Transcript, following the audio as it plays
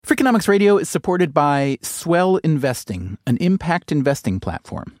Freakonomics Radio is supported by Swell Investing, an impact investing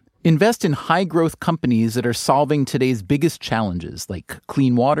platform. Invest in high-growth companies that are solving today's biggest challenges like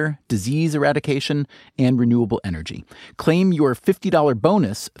clean water, disease eradication, and renewable energy. Claim your $50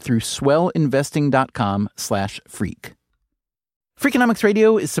 bonus through swellinvesting.com/freak. Freakonomics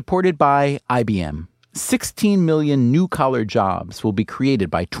Radio is supported by IBM. 16 million new-collar jobs will be created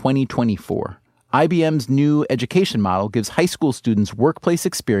by 2024. IBM's new education model gives high school students workplace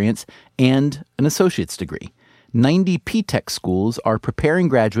experience and an associate's degree. 90 P-Tech schools are preparing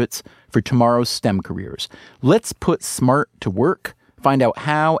graduates for tomorrow's STEM careers. Let's put smart to work. Find out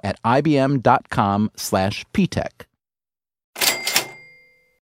how at ibm.com/P-Tech.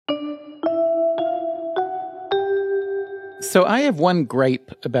 So I have one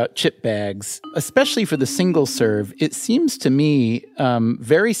gripe about chip bags, especially for the single serve. It seems to me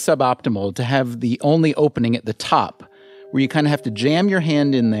very suboptimal to have the only opening at the top, where you kind of have to jam your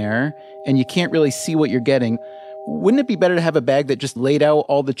hand in there and you can't really see what you're getting. Wouldn't it be better to have a bag that just laid out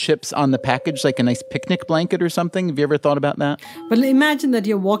all the chips on the package, like a nice picnic blanket or something? Have you ever thought about that? But imagine that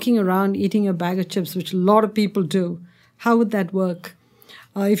you're walking around eating a bag of chips, which a lot of people do. How would that work?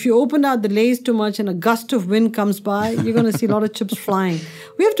 If you open out the Lay's too much and a gust of wind comes by, you're going to see a lot of chips flying.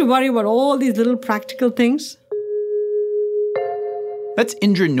 We have to worry about all these little practical things. That's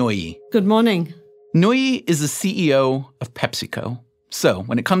Indra Nooyi. Good morning. Nooyi is the CEO of PepsiCo. So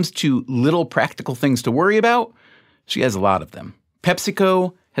when it comes to little practical things to worry about, she has a lot of them.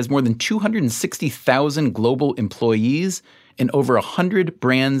 PepsiCo has more than 260,000 global employees and over 100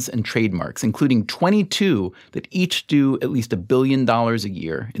 brands and trademarks, including 22 that each do at least $1 billion a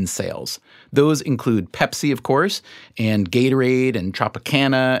year in sales. Those include Pepsi, of course, and Gatorade and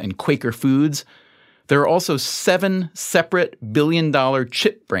Tropicana and Quaker Foods. There are also 7 separate billion-dollar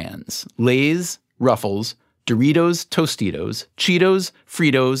chip brands: Lay's, Ruffles, Doritos, Tostitos, Cheetos,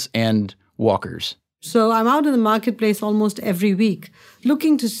 Fritos, and Walkers. So I'm out in the marketplace almost every week,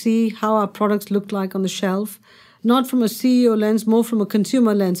 looking to see how our products look like on the shelf, not from a CEO lens, more from a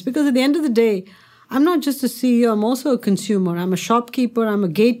consumer lens. Because at the end of the day, I'm not just a CEO, I'm also a consumer. I'm a shopkeeper, I'm a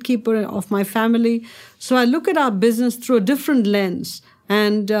gatekeeper of my family. So I look at our business through a different lens.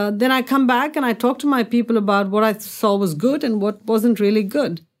 And then I come back and I talk to my people about what I saw was good and what wasn't really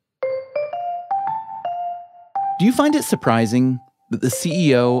good. Do you find it surprising that the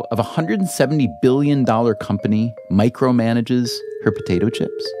CEO of a $170 billion company micromanages her potato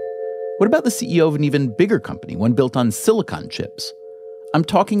chips? What about the CEO of an even bigger company, one built on silicon chips? I'm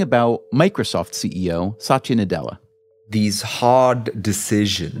talking about Microsoft CEO Satya Nadella. These hard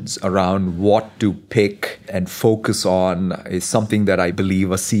decisions around what to pick and focus on is something that I believe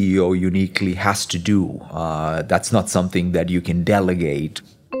a CEO uniquely has to do. That's not something that you can delegate.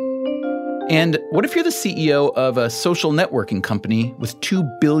 And what if you're the CEO of a social networking company with 2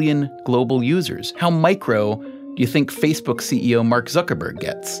 billion global users? How micro do you think Facebook CEO Mark Zuckerberg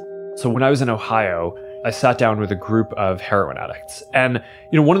gets? So when I was in Ohio, I sat down with a group of heroin addicts. And,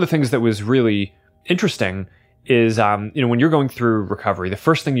 one of the things that was really interesting is, when you're going through recovery, the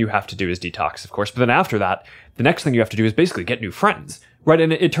first thing you have to do is detox, of course. But then after that, the next thing you have to do is basically get new friends, right?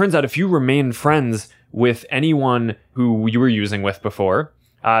 And it turns out if you remain friends with anyone who you were using with before,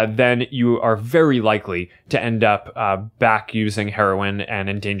 then you are very likely to end up back using heroin and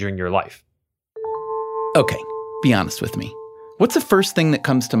endangering your life. Okay, be honest with me. What's the first thing that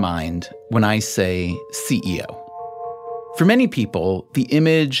comes to mind when I say CEO? For many people, the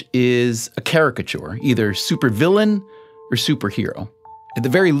image is a caricature, either supervillain or superhero. At the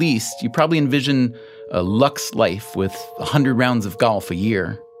very least, you probably envision a luxe life with 100 rounds of golf a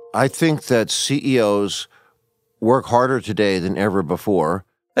year. I think that CEOs work harder today than ever before.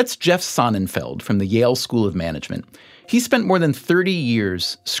 That's Jeff Sonnenfeld from the Yale School of Management. He spent more than 30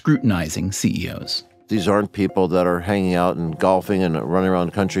 years scrutinizing CEOs. These aren't people that are hanging out and golfing and running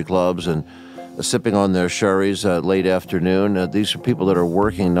around country clubs and sipping on their sherries late afternoon. These are people that are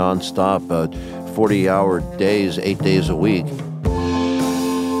working nonstop, 40-hour days, 8 days a week.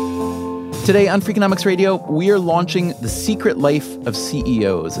 Today on Freakonomics Radio, we are launching The Secret Life of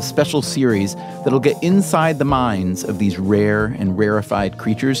C.E.Os, a special series that'll get inside the minds of these rare and rarefied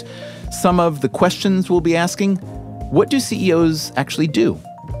creatures. Some of the questions we'll be asking: what do CEOs actually do?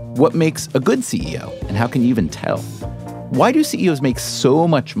 What makes a good CEO? And how can you even tell? Why do CEOs make so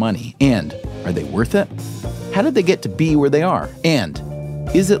much money? And are they worth it? How did they get to be where they are? And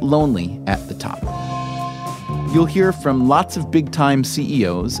is it lonely at the top? You'll hear from lots of big-time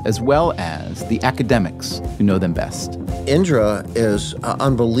CEOs as well as the academics who know them best. Indra is an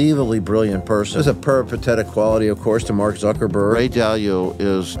unbelievably brilliant person. There's a peripatetic quality, of course, to Mark Zuckerberg. Ray Dalio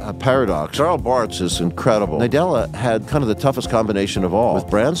is a paradox. Bartz is incredible. Nadella had kind of the toughest combination of all with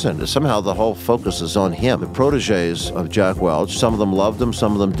Branson. Somehow the whole focus is on him. The protégés of Jack Welch, some of them loved him,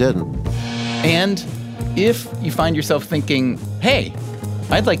 some of them didn't. And if you find yourself thinking, hey,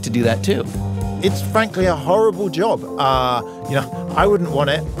 I'd like to do that too. It's frankly a horrible job. I wouldn't want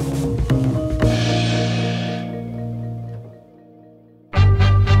it.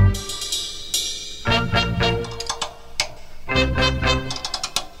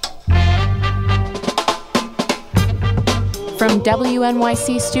 From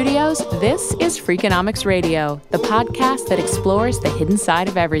WNYC Studios, this is Freakonomics Radio, the podcast that explores the hidden side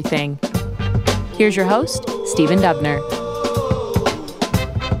of everything. Here's your host, Stephen Dubner.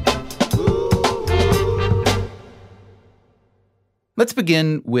 Let's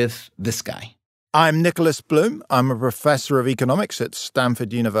begin with this guy. I'm Nicholas Bloom. I'm a professor of economics at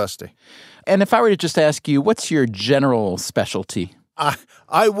Stanford University. And if I were to just ask you, what's your general specialty?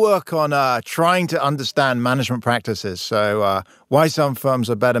 I work on trying to understand management practices, so why some firms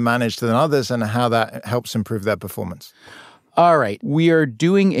are better managed than others and how that helps improve their performance. All right. We are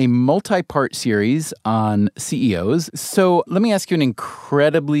doing a multi-part series on CEOs. So let me ask you an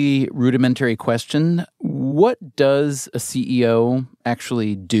incredibly rudimentary question. What does a CEO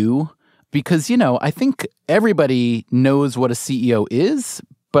actually do? Because, I think everybody knows what a CEO is,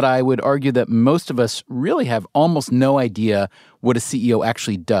 but I would argue that most of us really have almost no idea what a CEO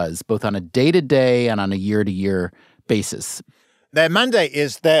actually does, both on a day-to-day and on a year-to-year basis. Their mandate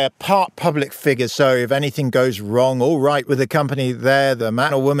is they're part public figures, so if anything goes wrong or right with the company, they're the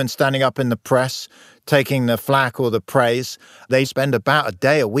man or woman standing up in the press, taking the flack or the praise. They spend about a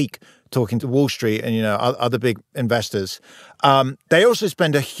day a week talking to Wall Street and, other big investors. They also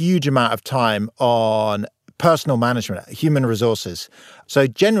spend a huge amount of time on personal management, human resources. So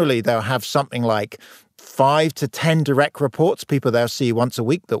generally, they'll have something like 5 to 10 direct reports, people they'll see once a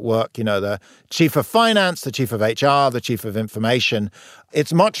week that work, the chief of finance, the chief of HR, the chief of information.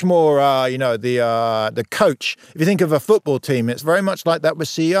 It's much more, the coach. If you think of a football team, it's very much like that with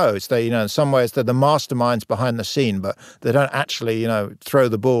CEOs. They, in some ways, they're the masterminds behind the scene, but they don't actually, throw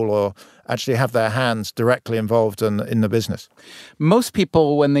the ball or actually have their hands directly involved in the business. Most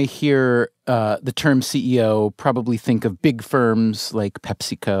people, when they hear the term CEO, probably think of big firms like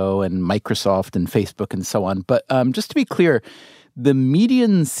PepsiCo and Microsoft and Facebook and so on. But just to be clear, the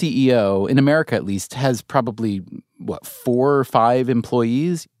median CEO, in America at least, has probably, 4 or 5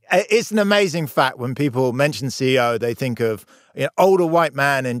 employees? It's an amazing fact when people mention CEO, they think of an older white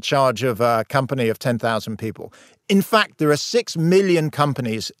man in charge of a company of 10,000 people. In fact, there are 6 million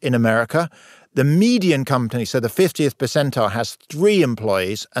companies in America. The median company, so the 50th percentile, has 3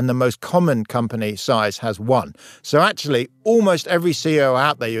 employees, and the most common company size has 1. So actually, almost every CEO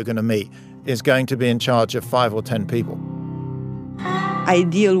out there you're going to meet is going to be in charge of 5 or 10 people. I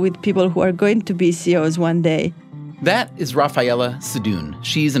deal with people who are going to be CEOs one day. That is Rafaela Sadoun.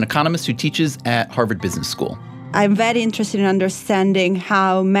 She's an economist who teaches at Harvard Business School. I'm very interested in understanding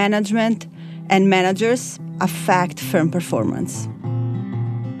how management and managers affect firm performance.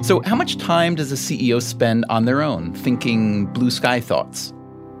 So how much time does a CEO spend on their own, thinking blue sky thoughts?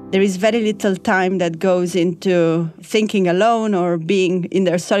 There is very little time that goes into thinking alone or being in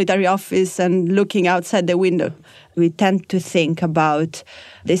their solitary office and looking outside the window. We tend to think about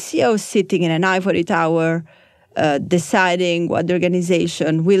the CEO sitting in an ivory tower, deciding what the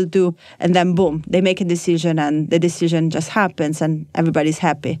organization will do, and then boom, they make a decision and the decision just happens and everybody's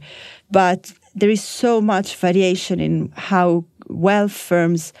happy. But there is so much variation in how well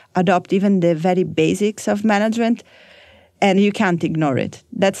firms adopt even the very basics of management, and you can't ignore it.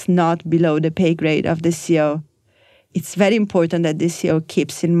 That's not below the pay grade of the CEO. It's very important that the CEO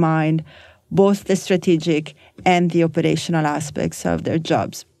keeps in mind both the strategic and the operational aspects of their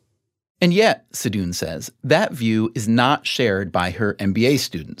jobs. And yet, Sadoun says, that view is not shared by her MBA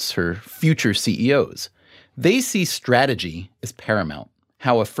students, her future CEOs. They see strategy as paramount.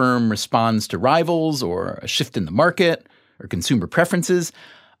 How a firm responds to rivals or a shift in the market or consumer preferences.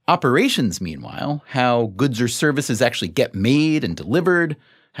 Operations, meanwhile, how goods or services actually get made and delivered,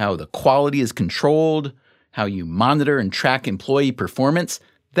 how the quality is controlled, how you monitor and track employee performance,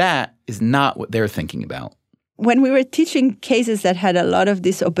 that is not what they're thinking about. When we were teaching cases that had a lot of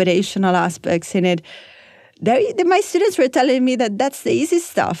these operational aspects in it, my students were telling me that that's the easy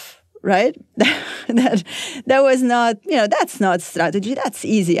stuff, right? that was not, that's not strategy. That's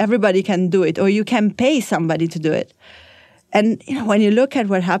easy. Everybody can do it, or you can pay somebody to do it. And when you look at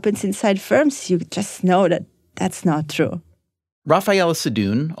what happens inside firms, you just know that that's not true. Raphaela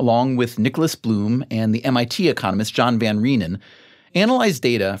Sadoun, along with Nicholas Bloom and the MIT economist John Van Reenen, analyzed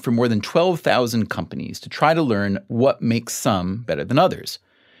data from more than 12,000 companies to try to learn what makes some better than others.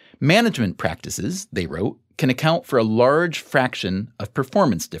 Management practices, they wrote, can account for a large fraction of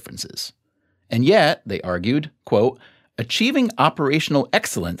performance differences. And yet, they argued, quote, achieving operational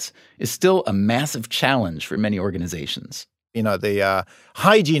excellence is still a massive challenge for many organizations. You know, the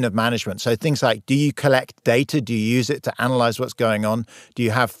hygiene of management. So things like, do you collect data? Do you use it to analyze what's going on? Do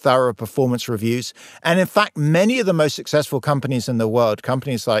you have thorough performance reviews? And in fact, many of the most successful companies in the world,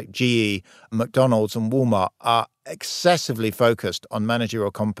 companies like GE, McDonald's, and Walmart, are excessively focused on managerial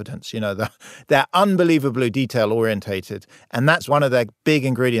competence. You know, they're unbelievably detail-orientated, and that's one of their big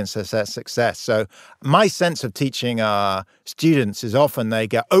ingredients to their success. So my sense of teaching students is often they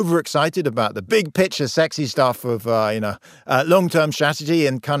get overexcited about the big picture, sexy stuff of, long-term strategy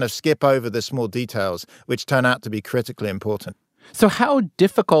and kind of skip over the small details, which turn out to be critically important. So how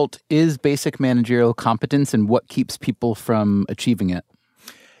difficult is basic managerial competence, and what keeps people from achieving it?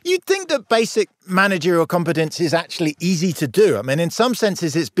 You'd think that basic managerial competence is actually easy to do. I mean, in some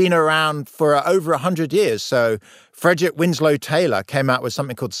senses, it's been around for over 100 years. So Frederick Winslow Taylor came out with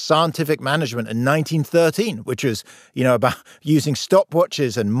something called scientific management in 1913, which was, about using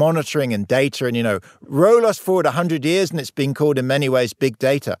stopwatches and monitoring and data. And, roll us forward 100 years, and it's been called in many ways big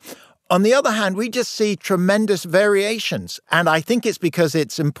data. On the other hand, we just see tremendous variations. And I think it's because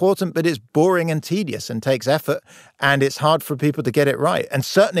it's important, but it's boring and tedious and takes effort, and it's hard for people to get it right. And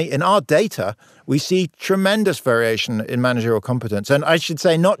certainly in our data, we see tremendous variation in managerial competence. And I should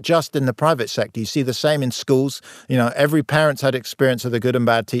say, not just in the private sector. You see the same in schools. Every parent's had experience of the good and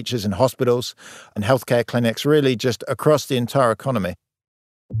bad teachers in hospitals and healthcare clinics, really just across the entire economy.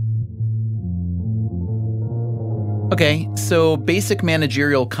 Okay, so basic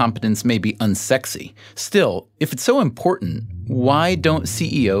managerial competence may be unsexy. Still, if it's so important, why don't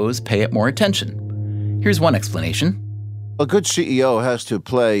CEOs pay it more attention? Here's one explanation. A good CEO has to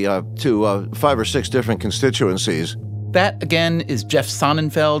play to 5 or 6 different constituencies. That, again, is Jeff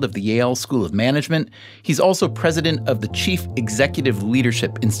Sonnenfeld of the Yale School of Management. He's also president of the Chief Executive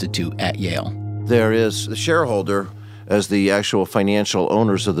Leadership Institute at Yale. There is the shareholder as the actual financial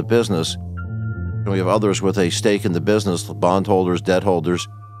owners of the business. We have others with a stake in the business, bondholders, debt holders.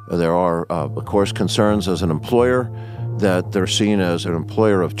 There are, of course, concerns as an employer that they're seen as an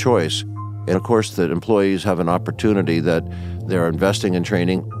employer of choice. And, of course, that employees have an opportunity that they're investing in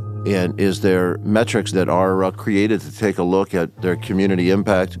training. And is there metrics that are created to take a look at their community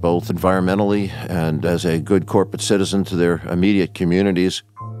impact, both environmentally and as a good corporate citizen to their immediate communities?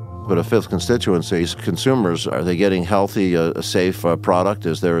 But a fifth constituency is consumers. Are they getting healthy, a safe product?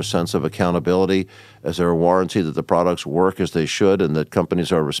 Is there a sense of accountability? Is there a warranty that the products work as they should and that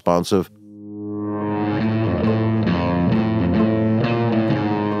companies are responsive?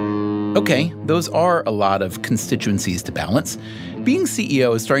 Okay, those are a lot of constituencies to balance. Being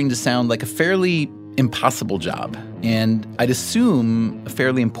CEO is starting to sound like a fairly impossible job, and I'd assume a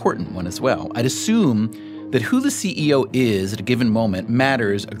fairly important one as well. I'd assume that who the CEO is at a given moment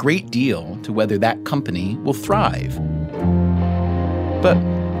matters a great deal to whether that company will thrive. But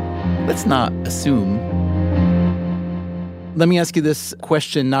let's not assume. Let me ask you this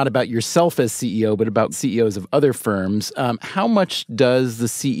question, not about yourself as CEO, but about CEOs of other firms. How much does the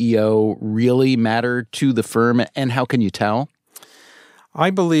CEO really matter to the firm, and how can you tell? I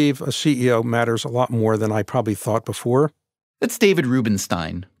believe a CEO matters a lot more than I probably thought before. That's David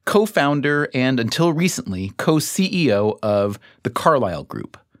Rubenstein, co-founder and, until recently, co-CEO of the Carlyle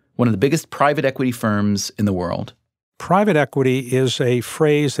Group, one of the biggest private equity firms in the world. Private equity is a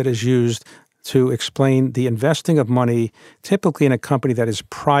phrase that is used to explain the investing of money, typically in a company that is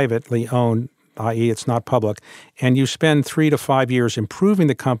privately owned, i.e. it's not public, and you spend 3 to 5 years improving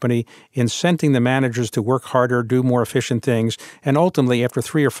the company, incenting the managers to work harder, do more efficient things, and ultimately, after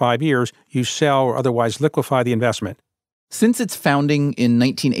 3 or 5 years, you sell or otherwise liquefy the investment. Since its founding in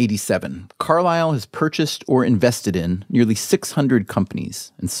 1987, Carlyle has purchased or invested in nearly 600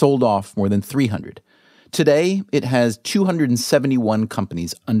 companies and sold off more than 300. Today, it has 271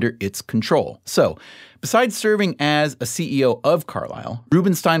 companies under its control. So, besides serving as a CEO of Carlyle,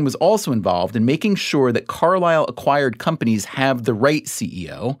 Rubenstein was also involved in making sure that Carlyle-acquired companies have the right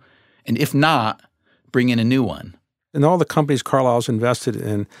CEO, and if not, bring in a new one. In all the companies Carlyle's invested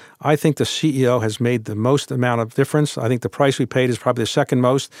in, I think the CEO has made the most amount of difference. I think the price we paid is probably the second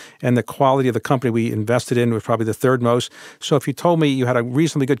most, and the quality of the company we invested in was probably the third most. So if you told me you had a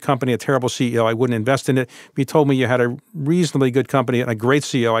reasonably good company, a terrible CEO, I wouldn't invest in it. If you told me you had a reasonably good company and a great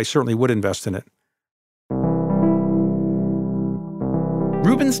CEO, I certainly would invest in it.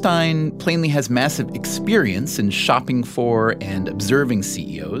 Rubenstein plainly has massive experience in shopping for and observing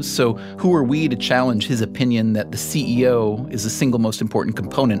CEOs, so who are we to challenge his opinion that the CEO is the single most important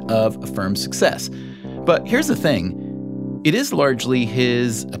component of a firm's success? But here's the thing. It is largely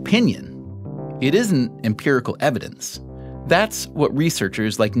his opinion. It isn't empirical evidence. That's what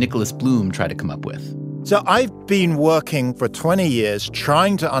researchers like Nicholas Bloom try to come up with. So I've been working for 20 years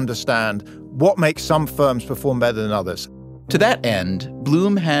trying to understand what makes some firms perform better than others. To that end,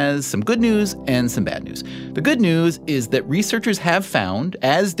 Bloom has some good news and some bad news. The good news is that researchers have found,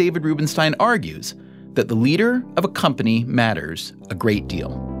 as David Rubenstein argues, that the leader of a company matters a great deal.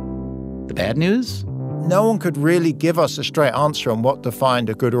 The bad news? No one could really give us a straight answer on what defined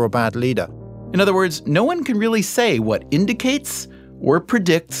a good or a bad leader. In other words, no one can really say what indicates or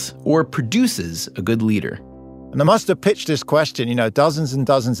predicts or produces a good leader. And I must have pitched this question, dozens and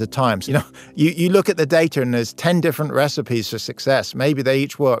dozens of times. You look at the data and there's 10 different recipes for success. Maybe they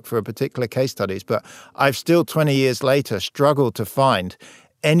each work for a particular case studies, but I've still 20 years later struggled to find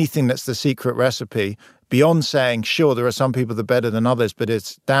anything that's the secret recipe beyond saying, sure, there are some people that are better than others, but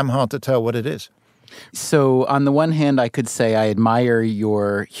it's damn hard to tell what it is. So on the one hand, I could say I admire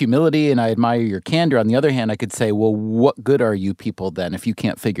your humility and I admire your candor. On the other hand, I could say, well, what good are you people then if you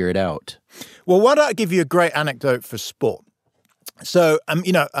can't figure it out? Well, why don't I give you a great anecdote for sport? So,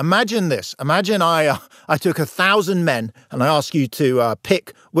 imagine this. Imagine I took 1,000 men and I ask you to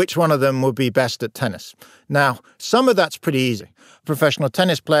pick which one of them would be best at tennis. Now, some of that's pretty easy. Professional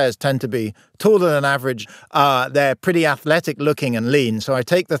tennis players tend to be taller than average. They're pretty athletic looking and lean. So I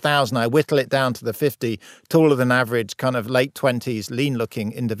take the 1,000, I whittle it down to the 50 taller than average, kind of late 20s, lean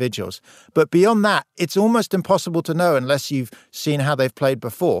looking individuals. But beyond that, it's almost impossible to know unless you've seen how they've played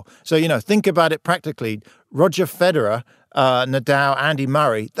before. So, think about it practically. Roger Federer, Nadal, Andy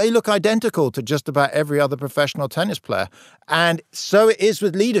Murray, they look identical to just about every other professional tennis player. And so it is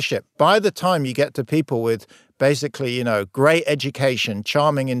with leadership. By the time you get to people with basically, great education,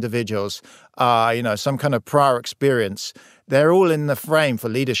 charming individuals, some kind of prior experience, they're all in the frame for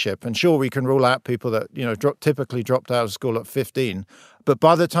leadership. And sure, we can rule out people that, typically dropped out of school at 15. But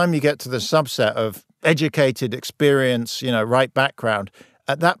by the time you get to the subset of educated, experience, right background,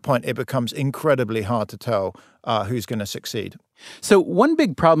 at that point, it becomes incredibly hard to tell who's going to succeed. So one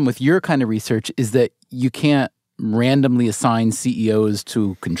big problem with your kind of research is that you can't randomly assign CEOs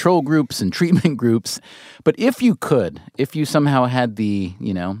to control groups and treatment groups. But if you could, if you somehow had the,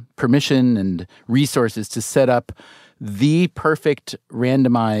 permission and resources to set up the perfect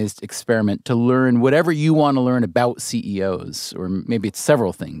randomized experiment to learn whatever you want to learn about CEOs, or maybe it's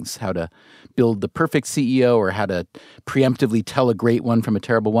several things, how to build the perfect CEO or how to preemptively tell a great one from a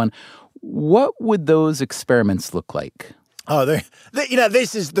terrible one, what would those experiments look like? Oh,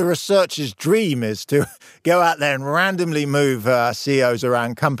 this is the researcher's dream, is to go out there and randomly move CEOs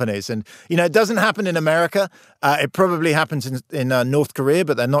around companies. And, it doesn't happen in America. It probably happens in North Korea,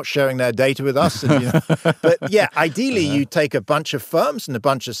 but they're not sharing their data with us. And, but yeah, ideally, you take a bunch of firms and a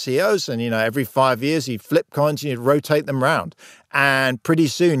bunch of CEOs and, and every 5 years you flip coins and you'd rotate them around. And pretty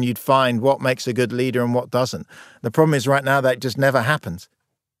soon you'd find what makes a good leader and what doesn't. The problem is right now that just never happens.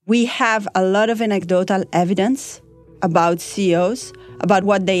 We have a lot of anecdotal evidence about CEOs, about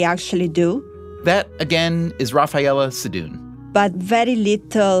what they actually do. That, again, is Rafaela Sadoun. But very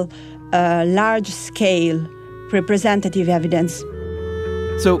little large-scale representative evidence.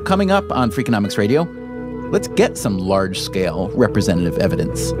 So coming up on Freakonomics Radio, let's get some large-scale representative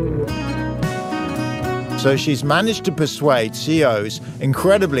evidence. So she's managed to persuade CEOs,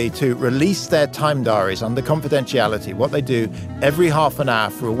 incredibly, to release their time diaries under confidentiality, what they do every half an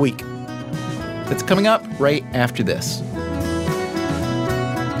hour for a week. That's coming up right after this.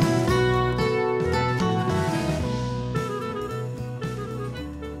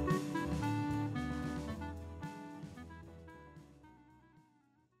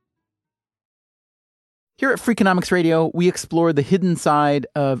 Here at Freakonomics Radio, we explore the hidden side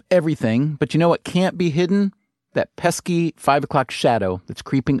of everything. But you know what can't be hidden? That pesky 5 o'clock shadow that's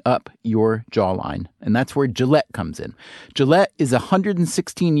creeping up your jawline. And that's where Gillette comes in. Gillette is a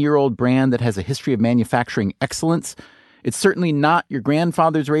 116-year-old brand that has a history of manufacturing excellence. It's certainly not your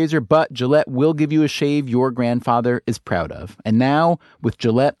grandfather's razor, but Gillette will give you a shave your grandfather is proud of. And now, with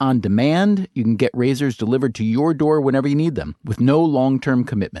Gillette On Demand, you can get razors delivered to your door whenever you need them, with no long-term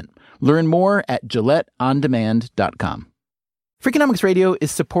commitment. Learn more at GilletteOnDemand.com. Freakonomics Radio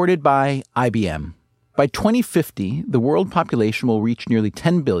is supported by IBM. By 2050, the world population will reach nearly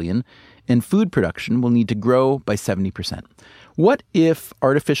 10 billion, and food production will need to grow by 70%. What if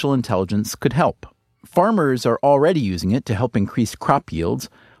artificial intelligence could help? Farmers are already using it to help increase crop yields.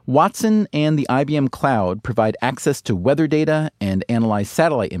 Watson and the IBM Cloud provide access to weather data and analyze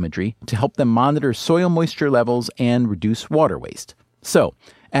satellite imagery to help them monitor soil moisture levels and reduce water waste. So,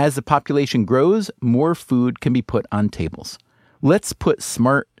 as the population grows, more food can be put on tables. Let's put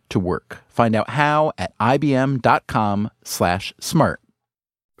smart to work. Find out how at ibm.com/smart.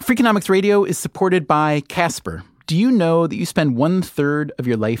 Freakonomics Radio is supported by Casper. Do you know that you spend 1/3 of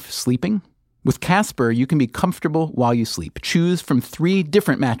your life sleeping? With Casper, you can be comfortable while you sleep. Choose from 3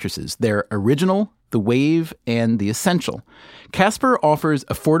 different mattresses. They're Original, the Wave, and the Essential. Casper offers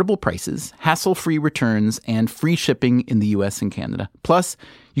affordable prices, hassle-free returns, and free shipping in the U.S. and Canada. Plus,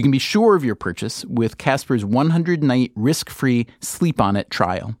 you can be sure of your purchase with Casper's 100-night risk-free Sleep On It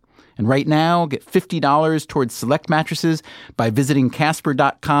trial. And right now, get $50 towards select mattresses by visiting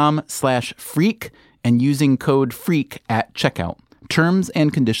casper.com/freak and using code FREAK at checkout. Terms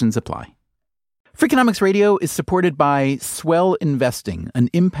and conditions apply. Freakonomics Radio is supported by Swell Investing, an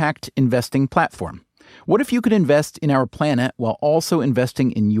impact investing platform. What if you could invest in our planet while also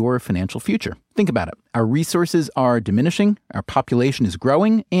investing in your financial future? Think about it. Our resources are diminishing, our population is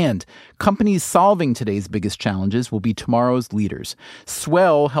growing, and companies solving today's biggest challenges will be tomorrow's leaders.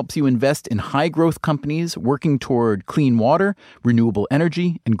 Swell helps you invest in high-growth companies working toward clean water, renewable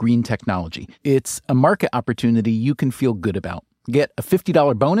energy, and green technology. It's a market opportunity you can feel good about. Get a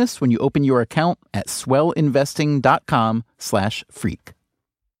 $50 bonus when you open your account at swellinvesting.com/freak.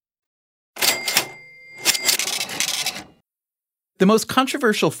 The most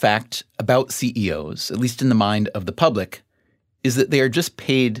controversial fact about CEOs, at least in the mind of the public, is that they are just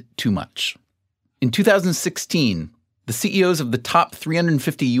paid too much. In 2016, the CEOs of the top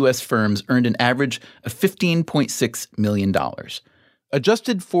 350 U.S. firms earned an average of $15.6 million.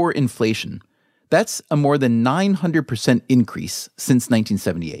 Adjusted for inflation, that's a more than 900% increase since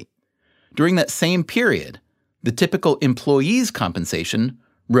 1978. During that same period, the typical employee's compensation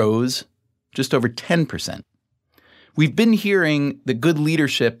rose just over 10%. We've been hearing that good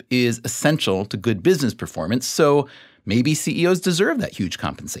leadership is essential to good business performance, so maybe CEOs deserve that huge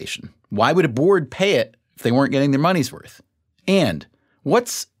compensation. Why would a board pay it if they weren't getting their money's worth? And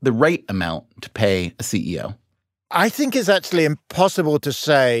what's the right amount to pay a CEO? I think it's actually impossible to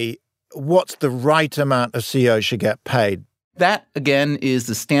say what's the right amount a CEO should get paid. That, again, is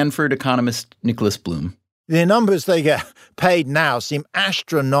the Stanford economist Nicholas Bloom. The numbers they get paid now seem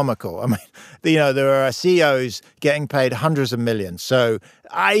astronomical. I mean, there are CEOs getting paid hundreds of millions. So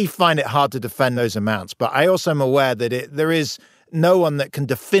I find it hard to defend those amounts. But I also am aware that there is no one that can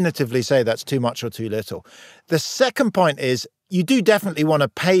definitively say that's too much or too little. The second point is you do definitely want to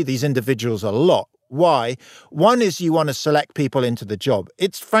pay these individuals a lot. Why? One is you want to select people into the job.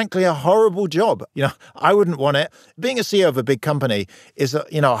 It's frankly a horrible job. I wouldn't want it. Being a CEO of a big company is a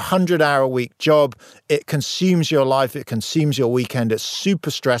 100-hour-a-week job. It consumes your life. It consumes your weekend. It's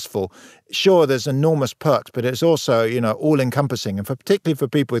super stressful. Sure, there's enormous perks, but it's also, all-encompassing. And particularly for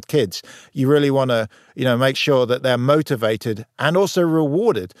people with kids, you really want to, make sure that they're motivated and also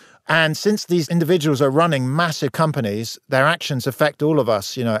rewarded. And since these individuals are running massive companies, their actions affect all of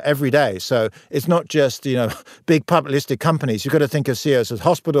us, every day. So it's not just, big public listed companies. You've got to think of CEOs as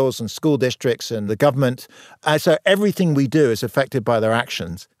hospitals and school districts and the government. So everything we do is affected by their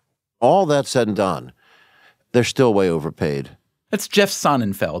actions. All that said and done, they're still way overpaid. That's Jeff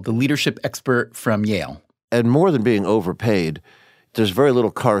Sonnenfeld, the leadership expert from Yale. And more than being overpaid, there's very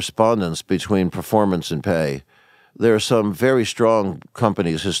little correspondence between performance and pay. There are some very strong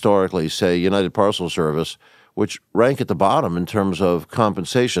companies historically, say United Parcel Service, which rank at the bottom in terms of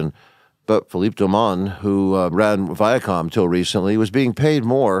compensation. But Philippe Dauman, who ran Viacom till recently, was being paid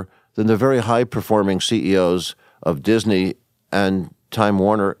more than the very high-performing CEOs of Disney and Time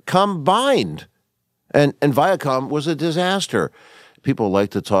Warner combined. And Viacom was a disaster. People like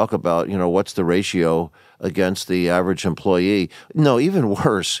to talk about, what's the ratio against the average employee. No, even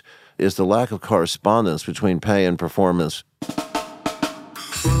worse is the lack of correspondence between pay and performance.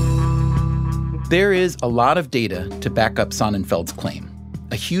 There is a lot of data to back up Sonnenfeld's claim.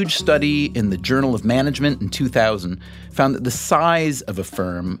 A huge study in the Journal of Management in 2000 found that the size of a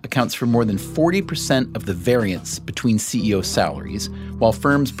firm accounts for more than 40% of the variance between CEO salaries, while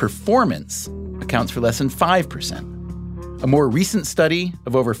firms' performance accounts for less than 5%. A more recent study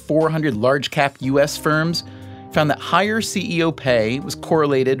of over 400 large-cap U.S. firms found that higher CEO pay was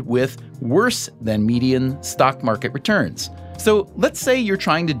correlated with worse than median stock market returns. So let's say you're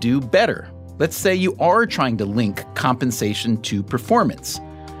trying to do better. Let's say you are trying to link compensation to performance.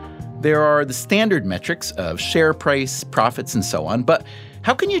 There are the standard metrics of share price, profits, and so on, but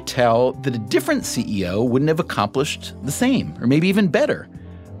how can you tell that a different CEO wouldn't have accomplished the same, or maybe even better?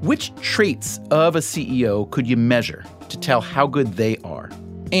 Which traits of a CEO could you measure to tell how good they are?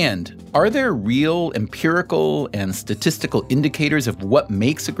 And are there real empirical and statistical indicators of what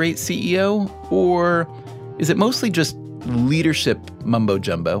makes a great CEO? Or is it mostly just leadership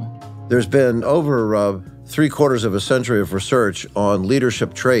mumbo-jumbo? There's been over 3/4 of a century of research on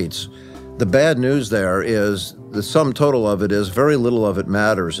leadership traits. The bad news there is the sum total of it is very little of it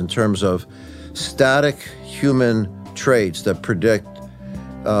matters in terms of static human traits that predict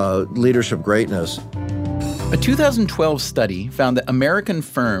leadership greatness. A 2012 study found that American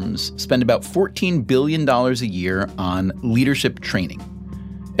firms spend about $14 billion a year on leadership training.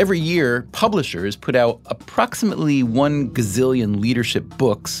 Every year, publishers put out approximately 1 gazillion leadership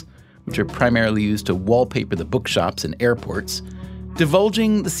books, which are primarily used to wallpaper the bookshops in airports.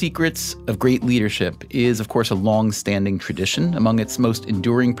 Divulging the secrets of great leadership is, of course, a long-standing tradition among its most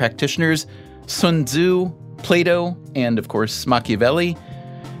enduring practitioners, Sun Tzu, Plato, and, of course, Machiavelli.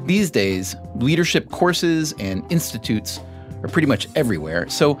 These days, leadership courses and institutes are pretty much everywhere.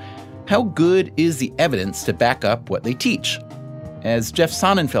 So how good is the evidence to back up what they teach? As Jeff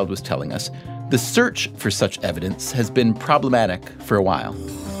Sonnenfeld was telling us, the search for such evidence has been problematic for a while.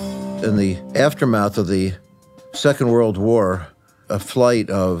 In the aftermath of the Second World War, a flight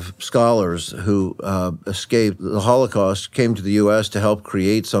of scholars who escaped the Holocaust came to the U.S. to help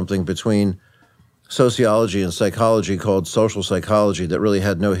create something between sociology and psychology called social psychology that really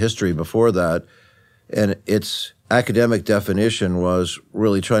had no history before that. And its academic definition was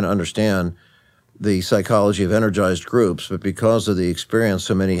really trying to understand the psychology of energized groups. But because of the experience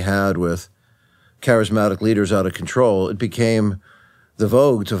so many had with charismatic leaders out of control, it became the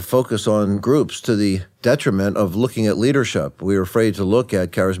vogue to focus on groups to the detriment of looking at leadership. We were afraid to look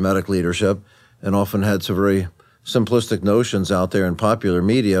at charismatic leadership and often had some very simplistic notions out there in popular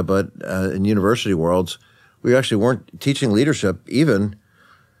media, but in university worlds, we actually weren't teaching leadership. Even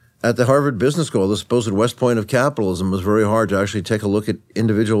at the Harvard Business School, the supposed West Point of capitalism, was very hard to actually take a look at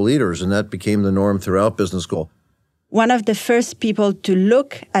individual leaders, and that became the norm throughout business school. One of the first people to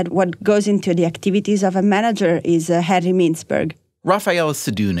look at what goes into the activities of a manager is Henry Mintzberg. Raphael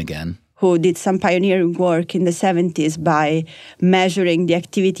Sadoun again. Who did some pioneering work in the 70s by measuring the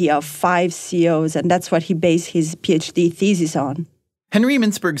activity of 5 CEOs, and that's what he based his PhD thesis on. Henry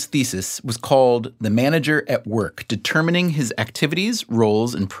Mintzberg's thesis was called The Manager at Work, Determining His Activities,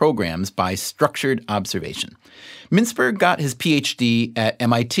 Roles, and Programs by Structured Observation. Mintzberg got his PhD at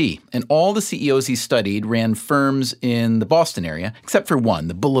MIT, and all the CEOs he studied ran firms in the Boston area, except for one,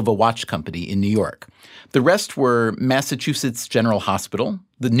 the Bulova Watch Company in New York. The rest were Massachusetts General Hospital,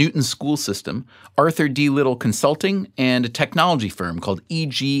 the Newton School System, Arthur D. Little Consulting, and a technology firm called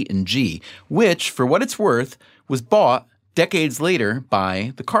EG&G, which, for what it's worth, was bought decades later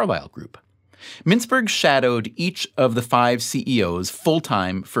by the Carlyle Group. Mintzberg shadowed each of the 5 CEOs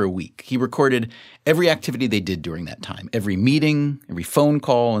full-time for a week. He recorded every activity they did during that time, every meeting, every phone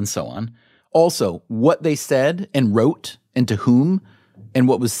call, and so on. Also, what they said and wrote and to whom, and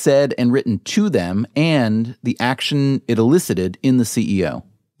what was said and written to them, and the action it elicited in the CEO.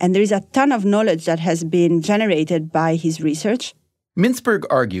 And there is a ton of knowledge that has been generated by his research. Mintzberg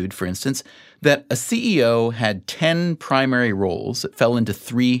argued, for instance, that a CEO had 10 primary roles that fell into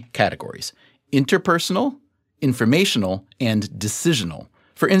 3 categories: interpersonal, informational, and decisional.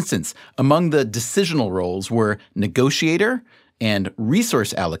 For instance, among the decisional roles were negotiator and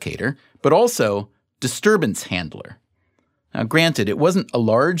resource allocator, but also disturbance handler. Now, granted, it wasn't a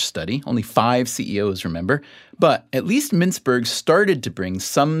large study, only 5 CEOs, remember, but at least Mintzberg started to bring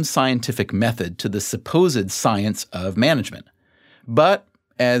some scientific method to the supposed science of management. But,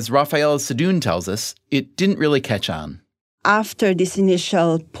 as Raphael Sadoun tells us, it didn't really catch on. After this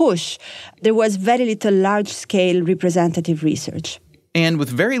initial push, there was very little large-scale representative research. And with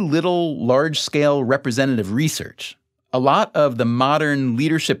very little large-scale representative research, a lot of the modern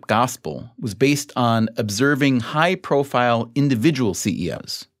leadership gospel was based on observing high-profile individual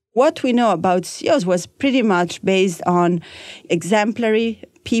CEOs. What we know about CEOs was pretty much based on exemplary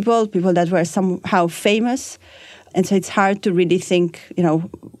people that were somehow famous. And so it's hard to really think,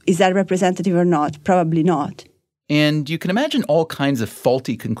 is that representative or not? Probably not. And you can imagine all kinds of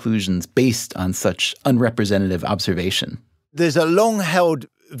faulty conclusions based on such unrepresentative observation. There's a long-held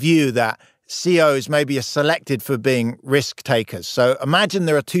view that CEOs maybe are selected for being risk takers. So imagine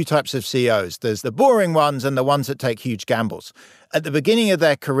there are 2 types of CEOs. There's the boring ones and the ones that take huge gambles. At the beginning of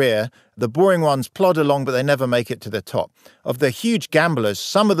their career, the boring ones plod along, but they never make it to the top. Of the huge gamblers,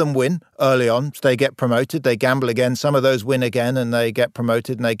 some of them win early on. So they get promoted, they gamble again. Some of those win again and they get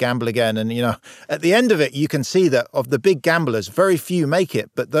promoted and they gamble again. And, at the end of it, you can see that of the big gamblers, very few make it,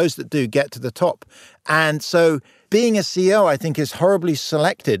 but those that do get to the top. And so being a CEO, I think, is horribly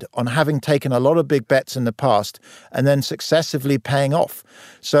selected on having taken a lot of big bets in the past and then successively paying off.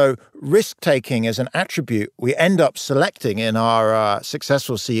 So risk-taking is an attribute we end up selecting in our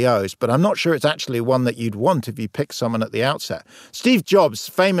successful CEOs, but I'm not sure it's actually one that you'd want if you pick someone at the outset. Steve Jobs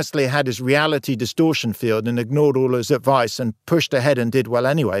famously had his reality distortion field and ignored all his advice and pushed ahead and did well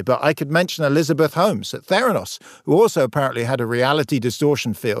anyway. But I could mention Elizabeth Holmes at Theranos, who also apparently had a reality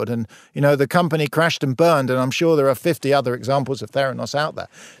distortion field. And, the company crashed and burned, and I'm sure there are 50 other examples of Theranos out there.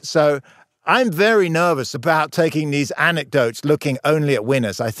 So I'm very nervous about taking these anecdotes looking only at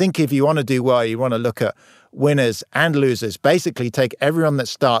winners. I think if you want to do well, you want to look at winners and losers. Basically, take everyone that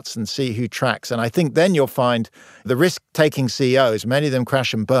starts and see who tracks. And I think then you'll find the risk-taking CEOs, many of them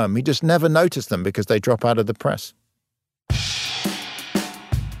crash and burn. We just never notice them because they drop out of the press.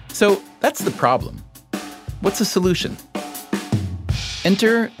 So that's the problem. What's the solution?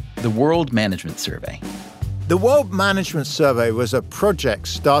 Enter the World Management Survey. The World Management Survey was a project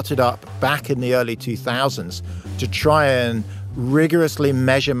started up back in the early 2000s to try and rigorously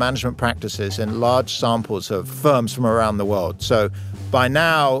measure management practices in large samples of firms from around the world. So by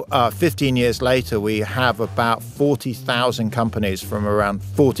now, 15 years later, we have about 40,000 companies from around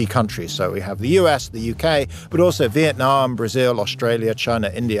 40 countries. So we have the US, the UK, but also Vietnam, Brazil, Australia,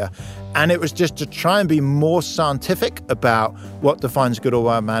 China, India. And it was just to try and be more scientific about what defines good or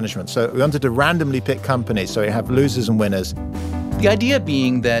bad management. So we wanted to randomly pick companies so you have losers and winners. The idea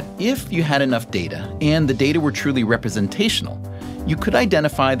being that if you had enough data and the data were truly representational, you could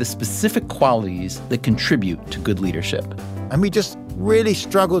identify the specific qualities that contribute to good leadership. And we just really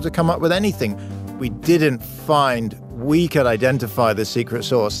struggled to come up with anything. We didn't find we could identify the secret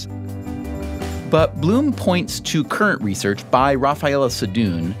sauce. But Bloom points to current research by Rafaela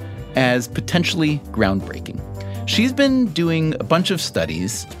Sadun as potentially groundbreaking. She's been doing a bunch of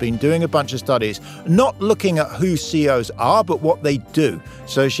studies. Not looking at who CEOs are, but what they do.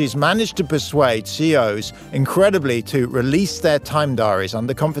 So she's managed to persuade CEOs, incredibly, to release their time diaries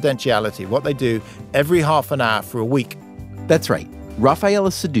under confidentiality, what they do every half an hour for a week. That's right. Rafaela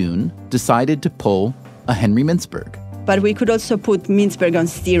Sadun decided to pull a Henry Mintzberg. But we could also put Mintzberg on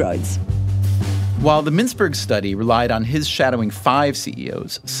steroids. While the Mintzberg study relied on his shadowing 5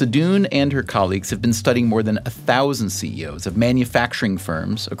 CEOs, Sadun and her colleagues have been studying more than 1,000 CEOs of manufacturing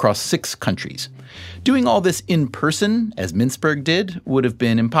firms across 6 countries. Doing all this in person, as Mintzberg did, would have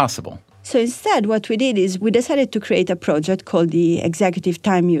been impossible. So instead, what we did is we decided to create a project called the Executive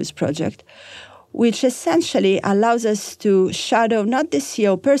Time Use Project, which essentially allows us to shadow not the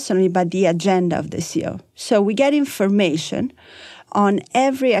CEO personally, but the agenda of the CEO. So we get information on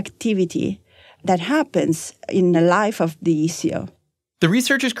every activity that happens in the life of the CEO. The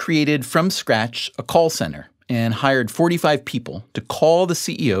researchers created from scratch a call center and hired 45 people to call the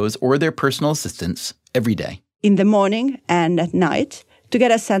CEOs or their personal assistants every day. In the morning and at night to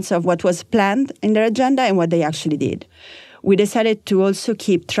get a sense of what was planned in their agenda and what they actually did. We decided to also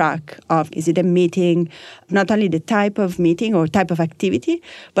keep track of, is it a meeting, not only the type of meeting or type of activity,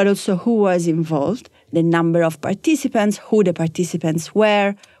 but also who was involved, the number of participants, who the participants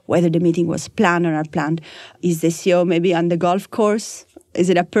were, whether the meeting was planned or not planned. Is the CEO maybe on the golf course? Is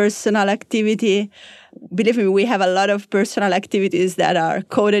it a personal activity? Believe me, we have a lot of personal activities that are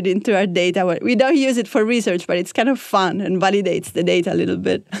coded into our data. We don't use it for research, but it's kind of fun and validates the data a little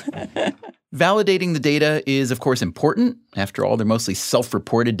bit. Validating the data is, of course, important. After all, they're mostly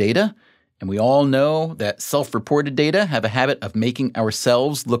self-reported data. And we all know that self-reported data have a habit of making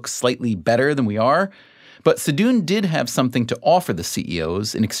ourselves look slightly better than we are. But Sadun did have something to offer the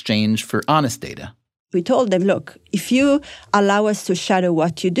CEOs in exchange for honest data. We told them, look, if you allow us to shadow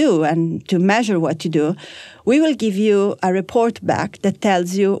what you do and to measure what you do, we will give you a report back that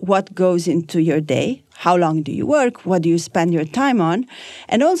tells you what goes into your day, how long do you work, what do you spend your time on,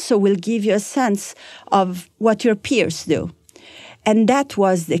 and also will give you a sense of what your peers do. And that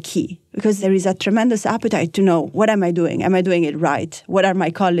was the key, because there is a tremendous appetite to know, what am I doing? Am I doing it right? What are my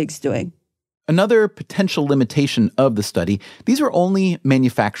colleagues doing? Another potential limitation of the study, these were only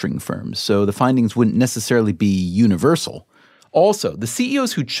manufacturing firms, so the findings wouldn't necessarily be universal. Also, the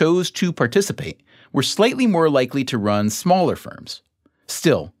CEOs who chose to participate were slightly more likely to run smaller firms.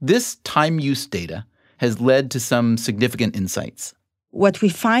 Still, this time use data has led to some significant insights. What we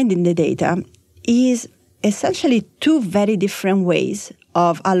find in the data is essentially 2 very different ways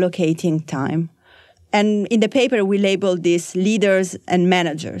of allocating time. And in the paper, we labeled these leaders and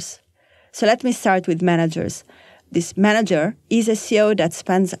managers. So let me start with managers. This manager is a CEO that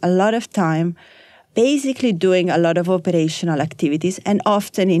spends a lot of time basically doing a lot of operational activities and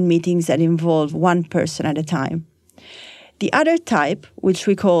often in meetings that involve one person at a time. The other type, which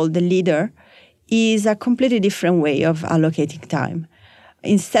we call the leader, is a completely different way of allocating time.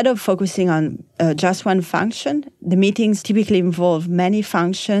 Instead of focusing on just one function, the meetings typically involve many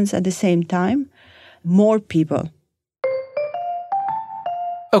functions at the same time, more people.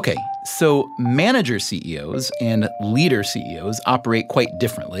 Okay, so manager CEOs and leader CEOs operate quite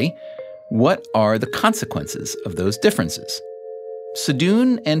differently. What are the consequences of those differences?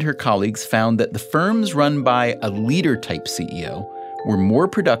 Sadoun and her colleagues found that the firms run by a leader-type CEO were more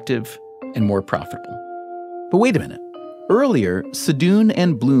productive and more profitable. But wait a minute. Earlier, Sadoun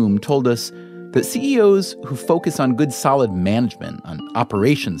and Bloom told us that CEOs who focus on good, solid management, on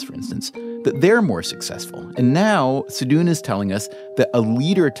operations, for instance, that they're more successful. And now Sadoun is telling us that a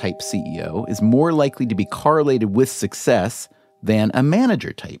leader-type CEO is more likely to be correlated with success than a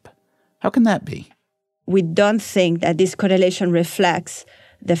manager type. How can that be? We don't think that this correlation reflects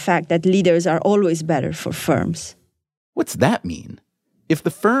the fact that leaders are always better for firms. What's that mean? If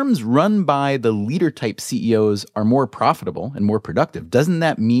the firms run by the leader-type CEOs are more profitable and more productive, doesn't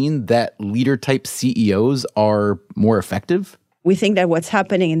that mean that leader-type CEOs are more effective? We think that what's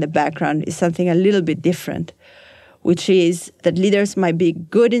happening in the background is something a little bit different, which is that leaders might be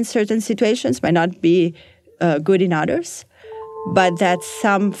good in certain situations, might not be good in others, but that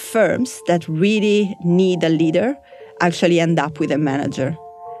some firms that really need a leader actually end up with a manager.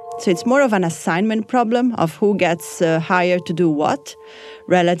 So it's more of an assignment problem of who gets hired to do what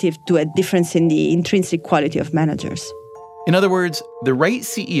relative to a difference in the intrinsic quality of managers. In other words, the right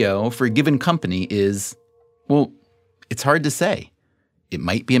CEO for a given company is, well, it's hard to say. It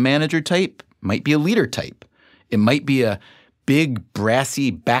might be a manager type, might be a leader type. It might be a big,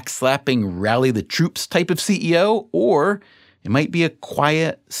 brassy, backslapping, rally the troops type of CEO, or it might be a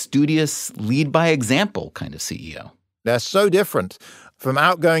quiet, studious, lead by example kind of CEO. They're so different. From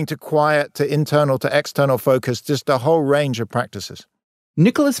outgoing to quiet to internal to external focus, just a whole range of practices.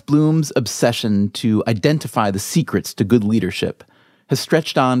 Nicholas Bloom's obsession to identify the secrets to good leadership has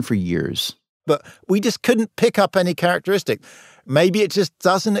stretched on for years. But we just couldn't pick up any characteristic. Maybe it just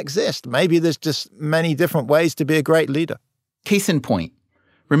doesn't exist. Maybe there's just many different ways to be a great leader. Case in point,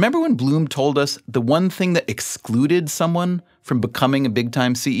 remember when Bloom told us the one thing that excluded someone from becoming a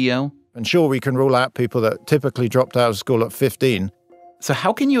big-time CEO? And sure, we can rule out people that typically dropped out of school at 15. So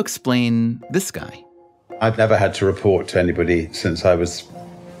how can you explain this guy? I've never had to report to anybody since I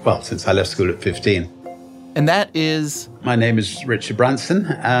left school at 15. And that is? My name is Richard Branson,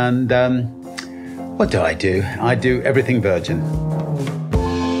 and what do? I do everything Virgin.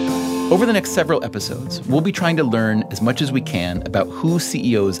 Over the next several episodes, we'll be trying to learn as much as we can about who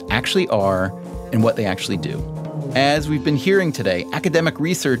CEOs actually are and what they actually do. As we've been hearing today, academic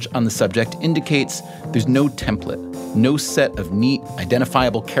research on the subject indicates there's no template, no set of neat,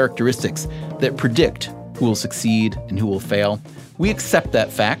 identifiable characteristics that predict who will succeed and who will fail. We accept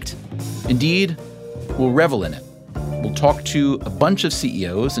that fact. Indeed, we'll revel in it. We'll talk to a bunch of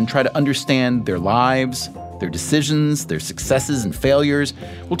CEOs and try to understand their lives, their decisions, their successes and failures.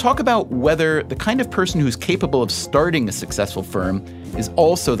 We'll talk about whether the kind of person who's capable of starting a successful firm is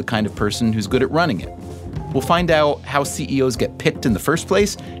also the kind of person who's good at running it. We'll find out how CEOs get picked in the first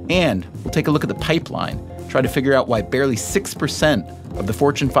place, and we'll take a look at the pipeline, try to figure out why barely 6% of the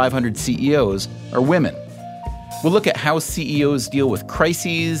Fortune 500 CEOs are women. We'll look at how CEOs deal with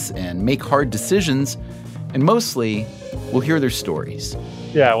crises and make hard decisions, and mostly, we'll hear their stories.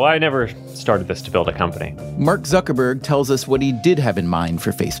 Yeah, well, I never started this to build a company. Mark Zuckerberg tells us what he did have in mind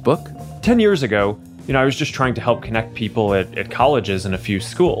for Facebook. 10 years ago, I was just trying to help connect people at colleges and a few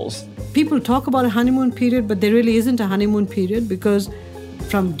schools. People talk about a honeymoon period, but there really isn't a honeymoon period because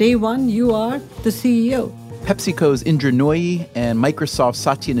from day one, you are the CEO. PepsiCo's Indra Nooyi and Microsoft's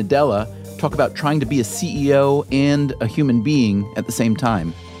Satya Nadella talk about trying to be a CEO and a human being at the same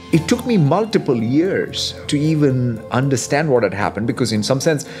time. It took me multiple years to even understand what had happened because in some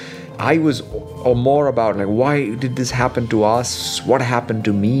sense, I was more about why did this happen to us? What happened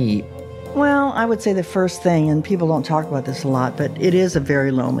to me? Well, I would say the first thing, and people don't talk about this a lot, but it is a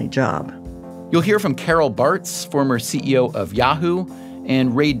very lonely job. You'll hear from Carol Bartz, former CEO of Yahoo,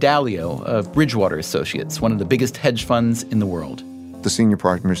 and Ray Dalio of Bridgewater Associates, one of the biggest hedge funds in the world. The senior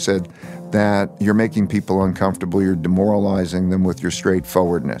partner said that you're making people uncomfortable, you're demoralizing them with your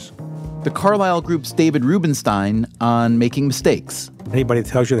straightforwardness. The Carlyle Group's David Rubenstein on making mistakes. Anybody that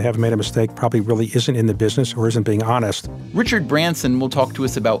tells you they haven't made a mistake probably really isn't in the business or isn't being honest. Richard Branson will talk to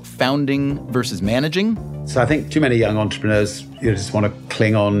us about founding versus managing. So I think too many young entrepreneurs just want to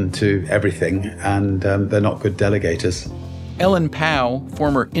cling on to everything, and they're not good delegators. Ellen Pao,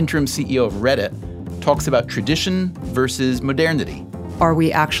 former interim CEO of Reddit, talks about tradition versus modernity. Are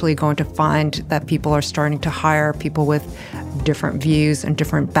we actually going to find that people are starting to hire people with different views and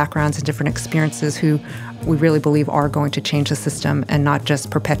different backgrounds and different experiences who we really believe are going to change the system and not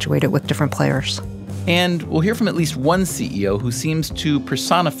just perpetuate it with different players. And we'll hear from at least one CEO who seems to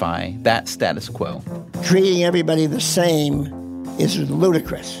personify that status quo. Treating everybody the same is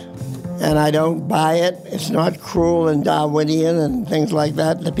ludicrous, and I don't buy it. It's not cruel and Darwinian and things like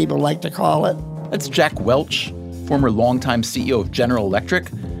that people like to call it. That's Jack Welch, former longtime CEO of General Electric.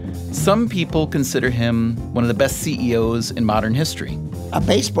 Some people consider him one of the best CEOs in modern history. A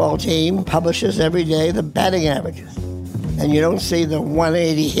baseball team publishes every day the batting averages, and you don't see the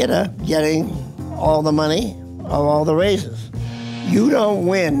 180 hitter getting all the money or all the raises. You don't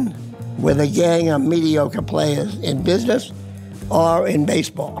win with a gang of mediocre players in business or in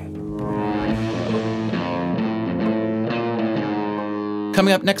baseball.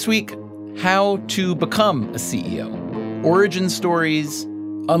 Coming up next week, how to become a CEO, origin stories,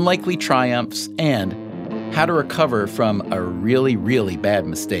 unlikely triumphs, and how to recover from a really, really bad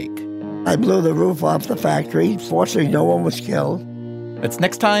mistake. I blew the roof off the factory. Fortunately, no one was killed. That's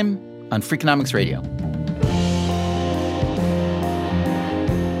next time on Freakonomics Radio.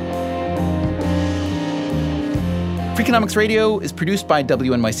 Freakonomics Radio is produced by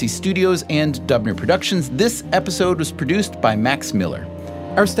WNYC Studios and Dubner Productions. This episode was produced by Max Miller.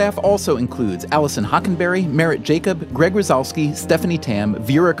 Our staff also includes Allison Hockenberry, Merritt Jacob, Greg Rosalski, Stephanie Tam,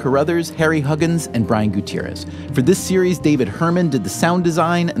 Vera Carruthers, Harry Huggins, and Brian Gutierrez. For this series, David Herman did the sound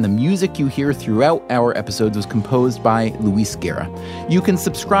design, and the music you hear throughout our episodes was composed by Luis Guerra. You can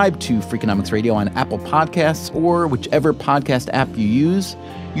subscribe to Freakonomics Radio on Apple Podcasts or whichever podcast app you use.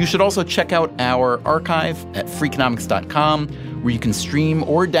 You should also check out our archive at Freakonomics.com, where you can stream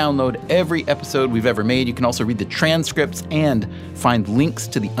or download every episode we've ever made. You can also read the transcripts and find links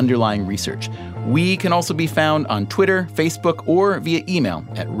to the underlying research. We can also be found on Twitter, Facebook, or via email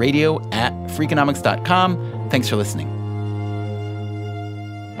at radio@Freakonomics.com. Thanks for listening.